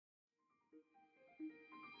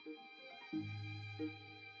We're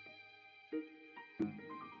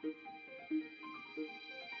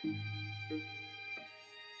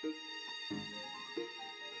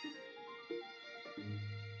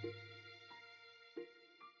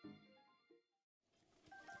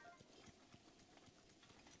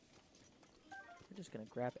just going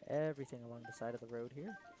to grab everything along the side of the road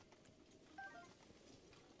here.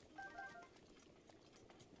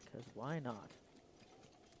 Because why not?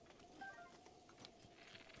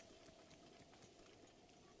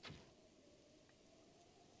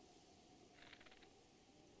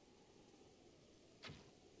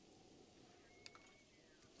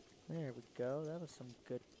 There we go. That was some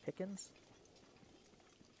good pickings.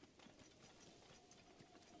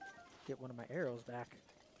 Get one of my arrows back.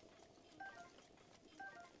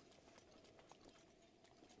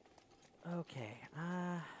 Okay,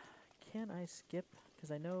 can I skip? Because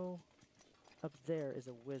I know up there is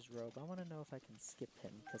a Wizrobe. I want to know if I can skip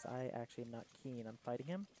him, because I actually am not keen on fighting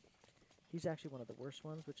him. He's actually one of the worst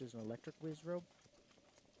ones, which is an electric Wizrobe.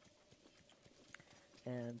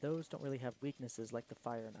 And those don't really have weaknesses like the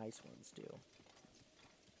fire and ice ones do.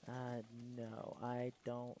 No, I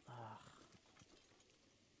don't.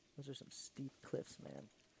 Those are some steep cliffs, man.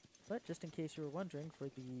 But just in case you were wondering,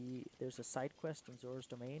 there's a side quest in Zora's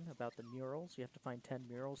Domain about the murals. You have to find 10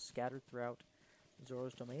 murals scattered throughout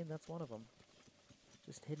Zora's Domain. That's one of them.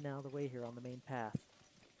 Just hidden out of the way here on the main path.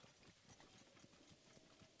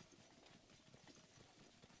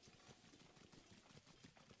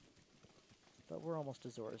 But we're almost to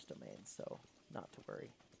Zora's Domain, so not to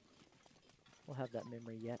worry. We'll have that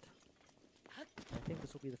memory yet. I think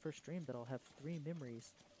this will be the first stream that I'll have 3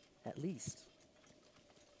 memories, at least.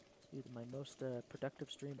 This will be my most productive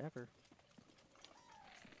stream ever.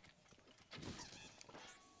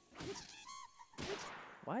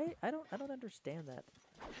 Why? I don't understand that.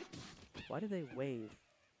 Why do they wave?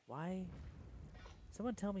 Why?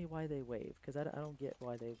 Someone tell me why they wave, because I don't get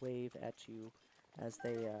why they wave at you as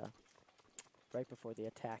they, right before they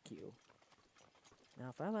attack you. Now,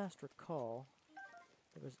 if I last recall,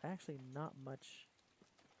 there was actually not much...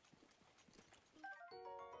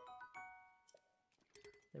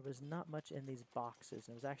 There was not much in these boxes,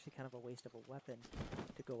 and it was actually kind of a waste of a weapon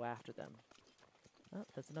to go after them. Oh,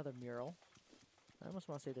 that's another mural. I almost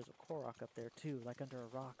want to say there's a Korok up there too, like under a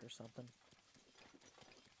rock or something.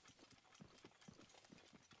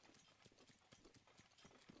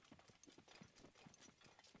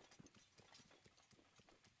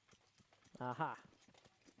 Aha!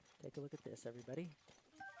 Take a look at this, everybody.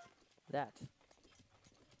 That,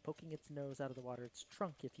 poking its nose out of the water, its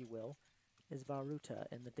trunk, if you will, is Varuta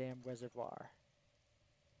in the dam reservoir.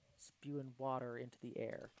 Spewing water into the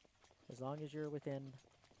air. As long as you're within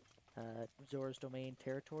Zora's Domain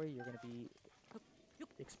territory, you're going to be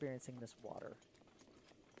experiencing this water.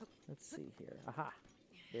 Let's see here. Aha!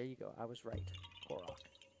 There you go. I was right. Korok.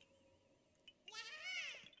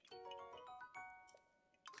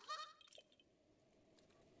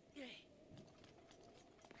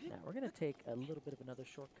 Now, we're going to take a little bit of another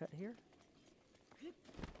shortcut here.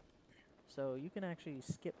 So you can actually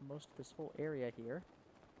skip most of this whole area here.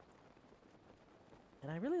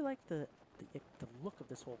 And I really like the look of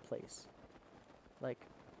this whole place. Like,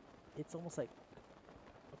 it's almost like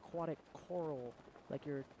aquatic coral, like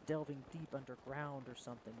you're delving deep underground or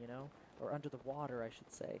something, you know? Or under the water, I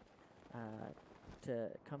should say, to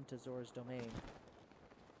come to Zora's Domain.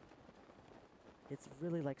 It's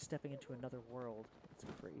really like stepping into another world. It's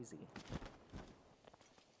crazy.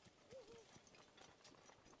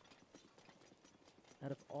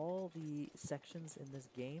 Out of all the sections in this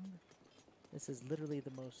game, this is literally the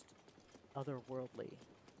most otherworldly.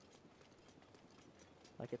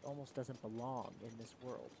 Like it almost doesn't belong in this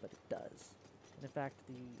world, but it does. And in fact,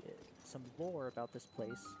 some lore about this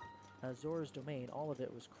place, Zora's Domain, all of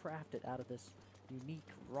it was crafted out of this unique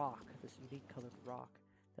rock, this unique colored rock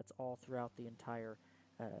that's all throughout the entire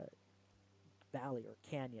valley or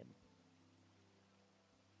canyon.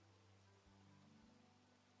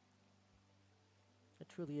 It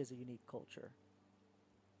truly is a unique culture.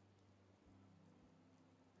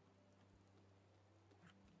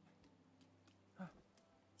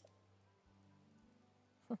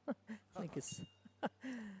 Link is...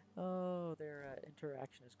 oh, their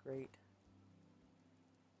interaction is great.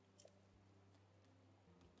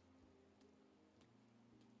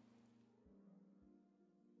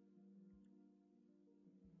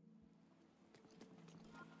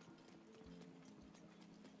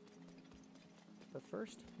 But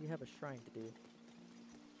first, we have a shrine to do.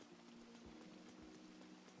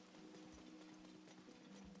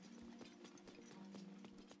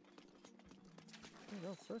 There's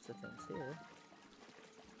all sorts of things here.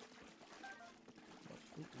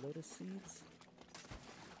 Oop, lotus seeds.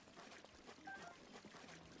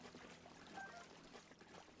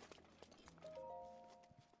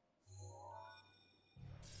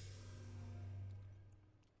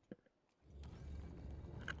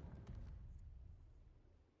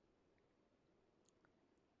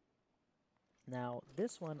 Now,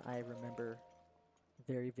 this one I remember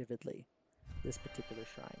very vividly, this particular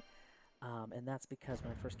shrine. And that's because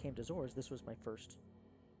when I first came to Zors, this was my first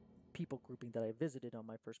people grouping that I visited on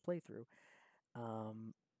my first playthrough.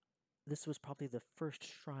 This was probably the first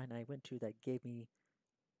shrine I went to that gave me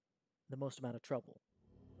the most amount of trouble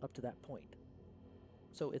up to that point.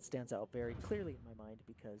 So it stands out very clearly in my mind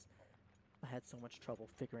because I had so much trouble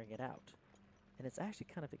figuring it out. And it's actually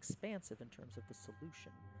kind of expansive in terms of the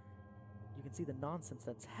solution. You can see the nonsense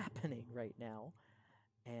that's happening right now,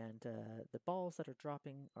 and the balls that are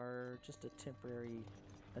dropping are just a temporary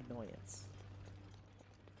annoyance.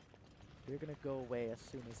 They're going to go away as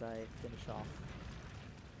soon as I finish off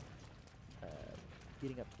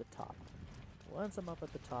getting up to the top. Once I'm up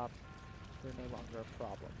at the top, they're no longer a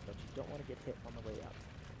problem, but you don't want to get hit on the way up.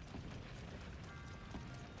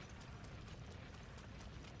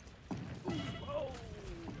 Whoa!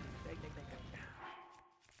 Dang, dang, dang, dang.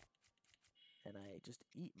 And I just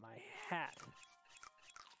eat my hat.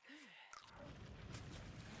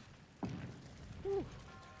 Whew.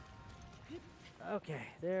 Okay,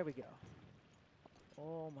 there we go.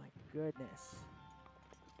 Oh my goodness.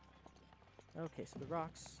 Okay, so the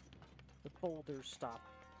rocks, the boulders stop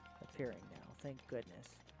appearing now, thank goodness.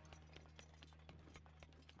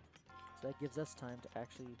 So that gives us time to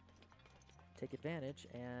actually take advantage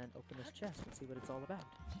and open this chest and see what it's all about.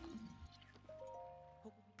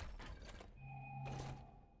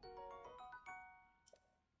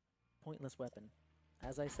 Pointless weapon.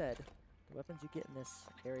 As I said, the weapons you get in this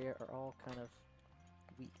area are all kind of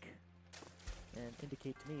weak and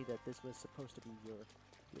indicate to me that this was supposed to be your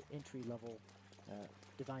entry-level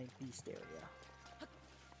Divine Beast area.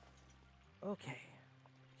 Okay,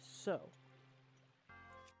 so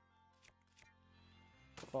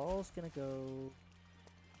the ball's gonna go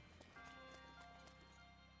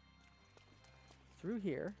through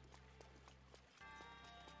here.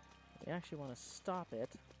 We actually want to stop it.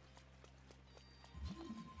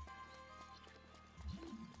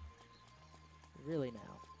 Really now.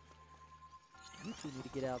 You two need to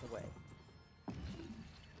get out of the way.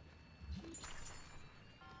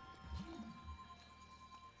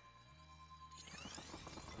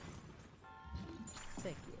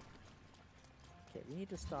 Thank you. Okay, we need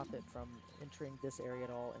to stop it from entering this area at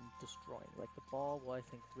all and destroying. Like, the ball will, I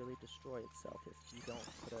think, really destroy itself if you don't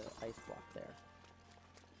put an ice block there.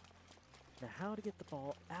 Now, how to get the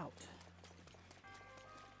ball out?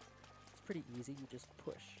 It's pretty easy. You just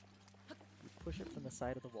push. You push it from the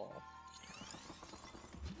side of the wall.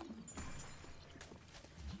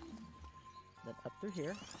 Then up through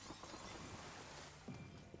here.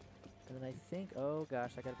 And then I think, oh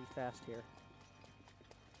gosh, I gotta be fast here.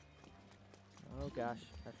 Oh gosh,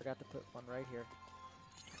 I forgot to put one right here.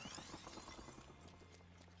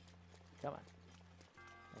 Come on.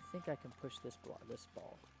 I think I can push this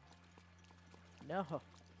ball. No!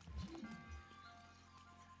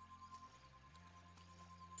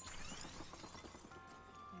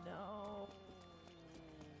 No!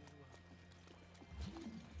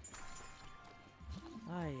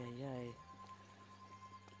 Ay, ay, ay.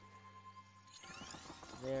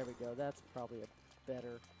 There we go. That's probably a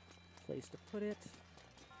better place to put it.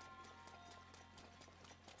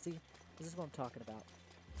 See, this is what I'm talking about.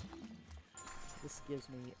 This gives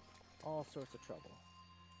me all sorts of trouble.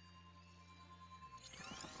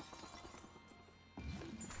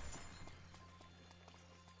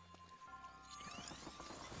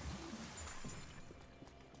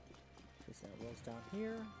 This now rolls down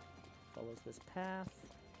here, follows this path.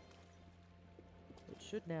 It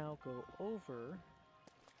should now go over.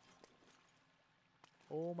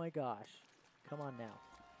 Oh my gosh. Come on now.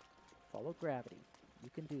 Follow gravity. You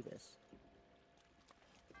can do this.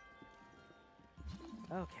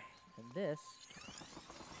 Okay, and this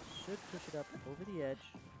should push it up over the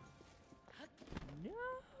edge.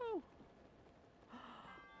 No!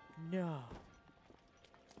 No!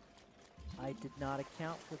 I did not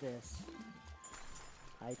account for this.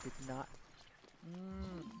 I did not.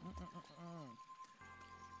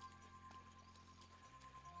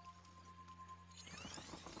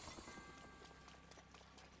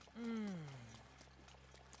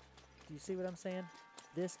 Do you see what I'm saying?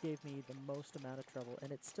 This gave me the most amount of trouble,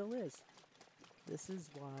 and it still is. This is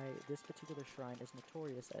why this particular shrine is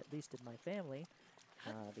notorious, at least in my family,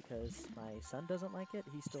 because my son doesn't like it.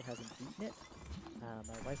 He still hasn't beaten it.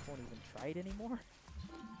 My wife won't even try it anymore.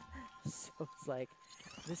 So it's like,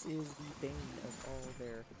 this is the bane of all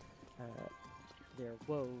their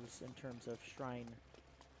woes in terms of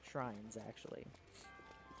shrines, actually.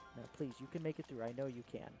 Now, please, you can make it through. I know you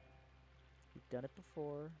can. You've done it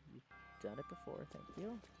before. You've done it before. Thank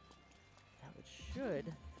you. Now it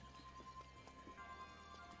should...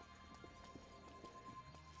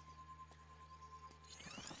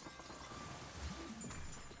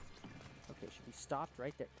 Okay, should be stopped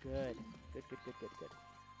right there. Good. Good, good, good, good, good.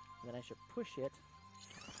 And then I should push it.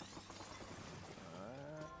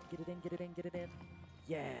 Get it in, get it in, get it in.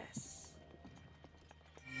 Yes!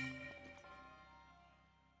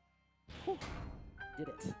 Whew. Did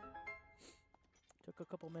it. Took a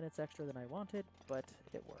couple minutes extra than I wanted, but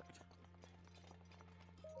it worked.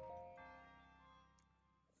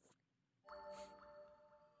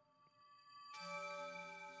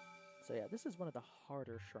 So yeah, this is one of the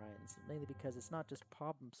harder shrines, mainly because it's not just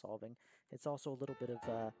problem solving, it's also a little bit of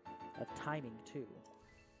timing too.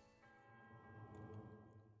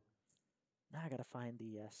 Now I gotta find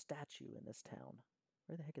the statue in this town.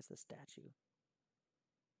 Where the heck is the statue?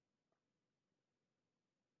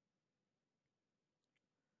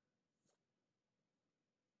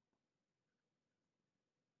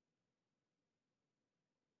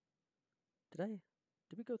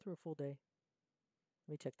 Did we go through a full day? Let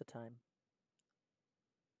me check the time.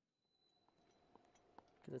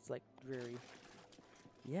 Because it's like dreary.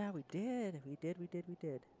 Yeah, we did. We did.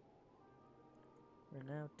 We're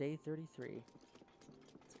now day 33.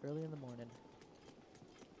 It's early in the morning.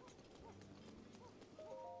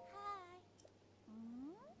 Hi.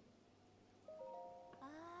 Ah.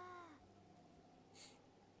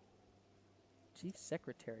 Chief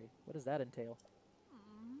Secretary. What does that entail?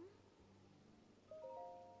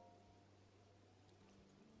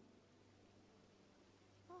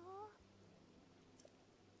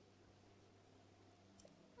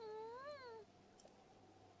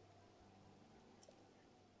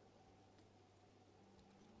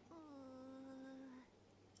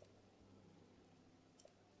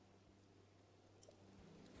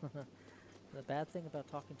 Oh. The bad thing about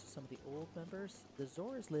talking to some of the old members, the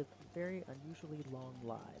Zoras live very unusually long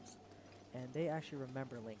lives. And they actually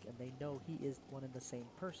remember Link, and they know he is one and the same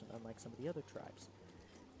person, unlike some of the other tribes.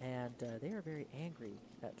 And they are very angry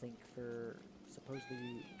at Link for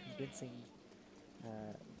supposedly convincing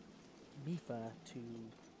Mipha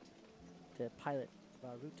to pilot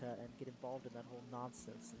Baruta and get involved in that whole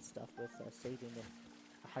nonsense and stuff with saving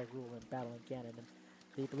Hyrule and battling Ganon. And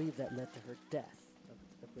they believe that led to her death,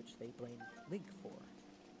 of which they blame Link for.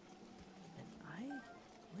 And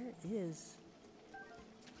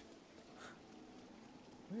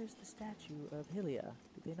where's the statue of Hylia?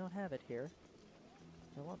 Do they not have it here?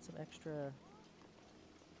 I want some extra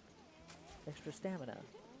stamina.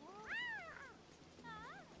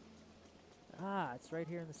 Ah, it's right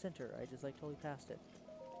here in the center. I just like totally passed it.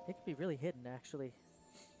 It could be really hidden, actually.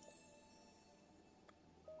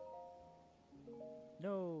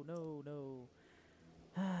 No.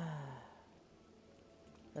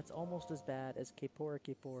 That's almost as bad as Kepora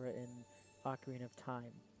in Ocarina of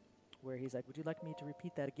Time, where he's like, would you like me to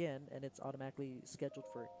repeat that again? And it's automatically scheduled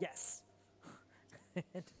for yes!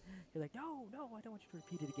 And you're like, no, I don't want you to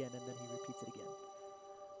repeat it again, and then he repeats it again.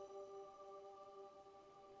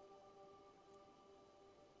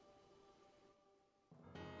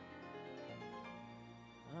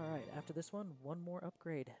 Alright, after this one more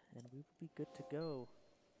upgrade, and we will be good to go.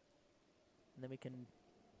 And then we can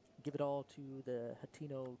give it all to the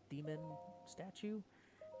Hatino demon statue,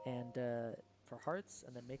 and for hearts,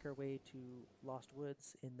 and then make our way to Lost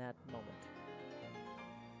Woods in that moment.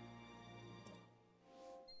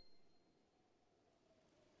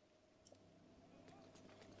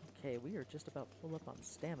 Okay, we are just about full up on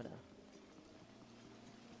stamina.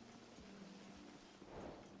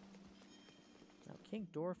 Now, King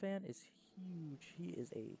Dorphan is huge. He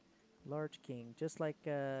is a large king, just like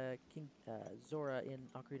King Zora in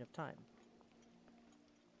Ocarina of Time.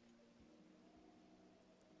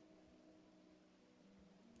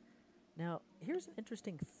 Now, here's an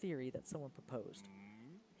interesting theory that someone proposed.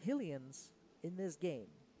 Hylians in this game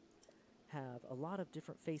have a lot of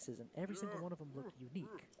different faces, and every single one of them look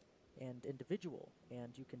unique and individual,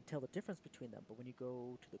 and you can tell the difference between them. But when you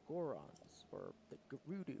go to the Gorons or the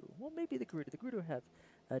Gerudo, well, maybe the Gerudo have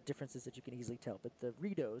differences that you can easily tell, but the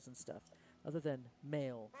Ritos and stuff, other than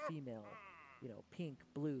male, female, you know, pink,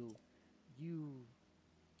 blue, you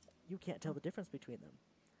can't tell the difference between them.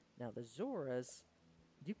 Now the Zoras,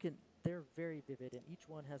 they're very vivid, and each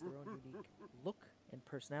one has their own unique look and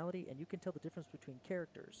personality, and you can tell the difference between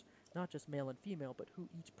characters, not just male and female, but who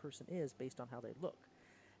each person is based on how they look.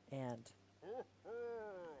 And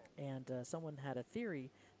And someone had a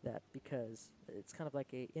theory that because it's kind of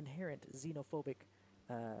like a inherent xenophobic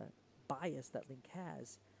bias that Link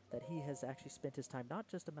has, that he has actually spent his time not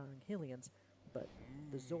just among Hylians, but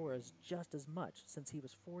the Zoras just as much since he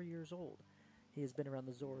was 4 years old. He has been around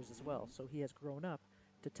the Zoras as well, so he has grown up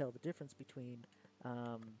to tell the difference between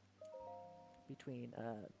the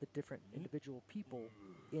different individual people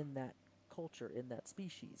in that culture, in that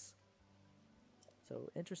species. So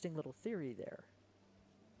interesting little theory there.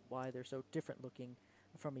 Why they're so different looking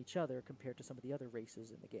from each other compared to some of the other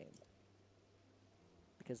races in the game.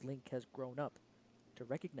 Because Link has grown up to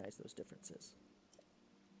recognize those differences.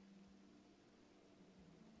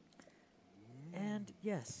 And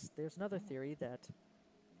yes, there's another theory that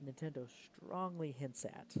Nintendo strongly hints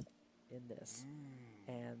at in this,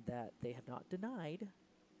 and that they have not denied,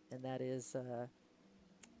 and that is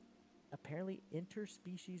apparently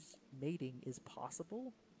interspecies mating is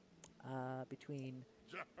possible between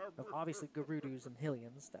obviously Gerudus and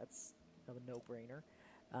Hylians. That's a no-brainer.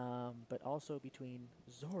 But also between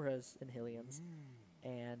Zoras and Hylians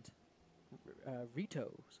and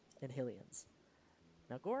Ritos and Hylians.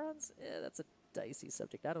 Now Gorons, that's a dicey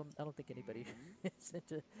subject. I don't think anybody is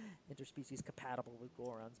into interspecies compatible with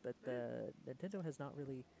Gorons, but Nintendo has not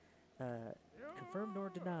really confirmed nor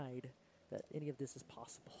denied that any of this is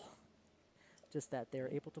possible. Just that they're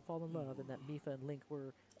able to fall in love, and that Mipha and Link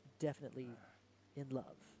were definitely in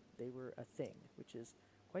love. They were a thing, which is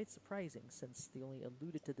quite surprising since they only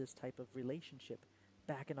alluded to this type of relationship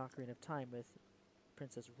back in Ocarina of Time with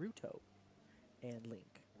Princess Ruto and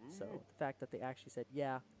Link. So the fact that they actually said,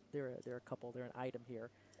 yeah, they're a couple, they're an item here,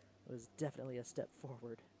 was definitely a step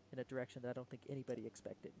forward in a direction that I don't think anybody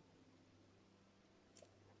expected.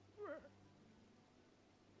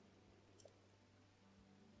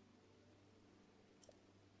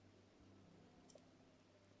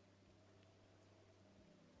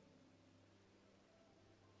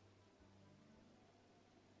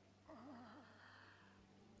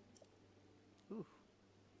 Ooh,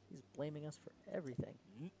 he's blaming us for everything.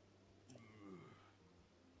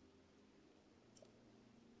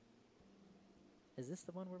 Is this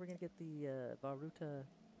the one where we're going to get the Varuta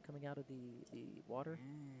coming out of the water?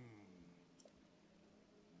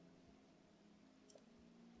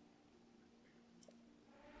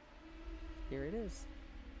 Here it is.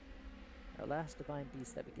 Our last divine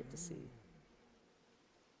beast that we get to see.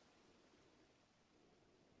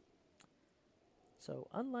 So,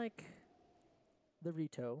 unlike the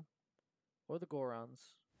Rito, or the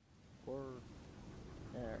Gorons, or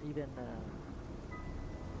even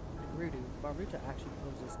Gerudo, Varuta actually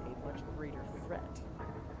poses a much greater threat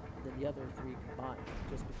than the other three combined,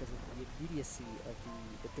 just because of the immediacy of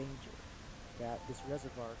the danger. That this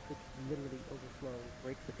reservoir could literally overflow,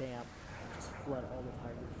 break the dam, and just flood all of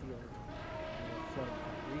Hyrule Field. Flooding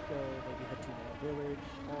Puerto Rico, maybe Hateno Village,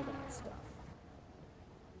 all that stuff.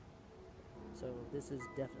 So this is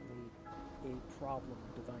definitely a problem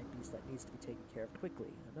Divine Beast that needs to be taken care of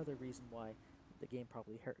quickly. Another reason why the game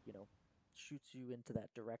probably shoots you into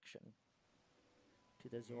that direction to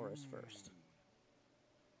the Zoras first.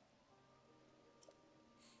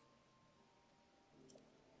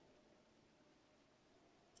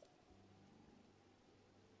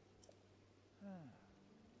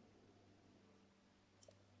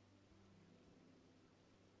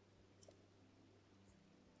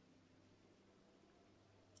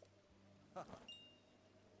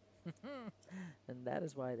 And that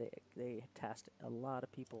is why they tasked a lot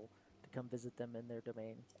of people to come visit them in their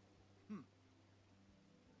domain.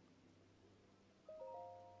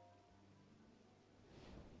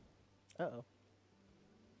 Uh-oh.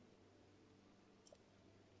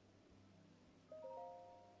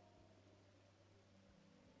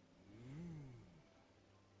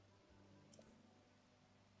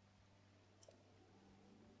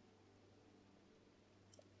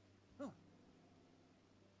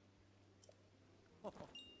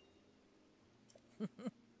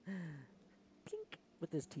 Plink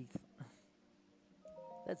with his teeth.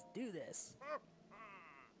 Let's do this.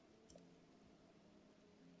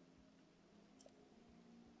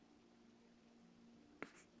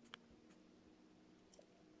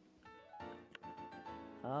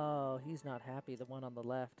 Oh, he's not happy, the one on the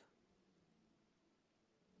left.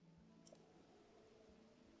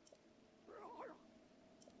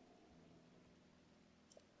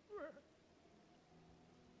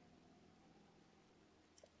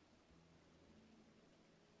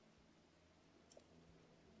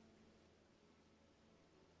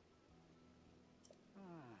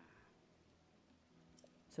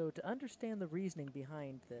 So to understand the reasoning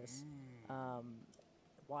behind this,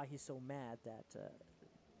 why he's so mad that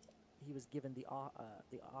he was given the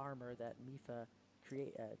armor that Mifa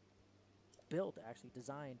built, actually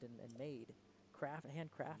designed and made,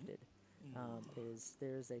 handcrafted. Is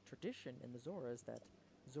there's a tradition in the Zoras that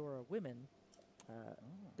Zora women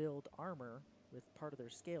build armor with part of their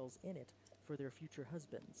scales in it for their future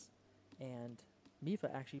husbands, and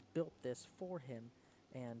Mifa actually built this for him,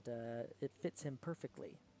 and it fits him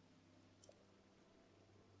perfectly.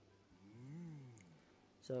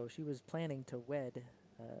 So she was planning to wed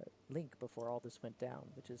Link before all this went down,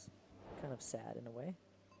 which is kind of sad in a way,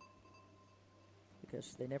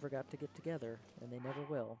 because they never got to get together, and they never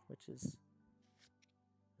will, which is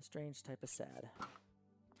a strange type of sad.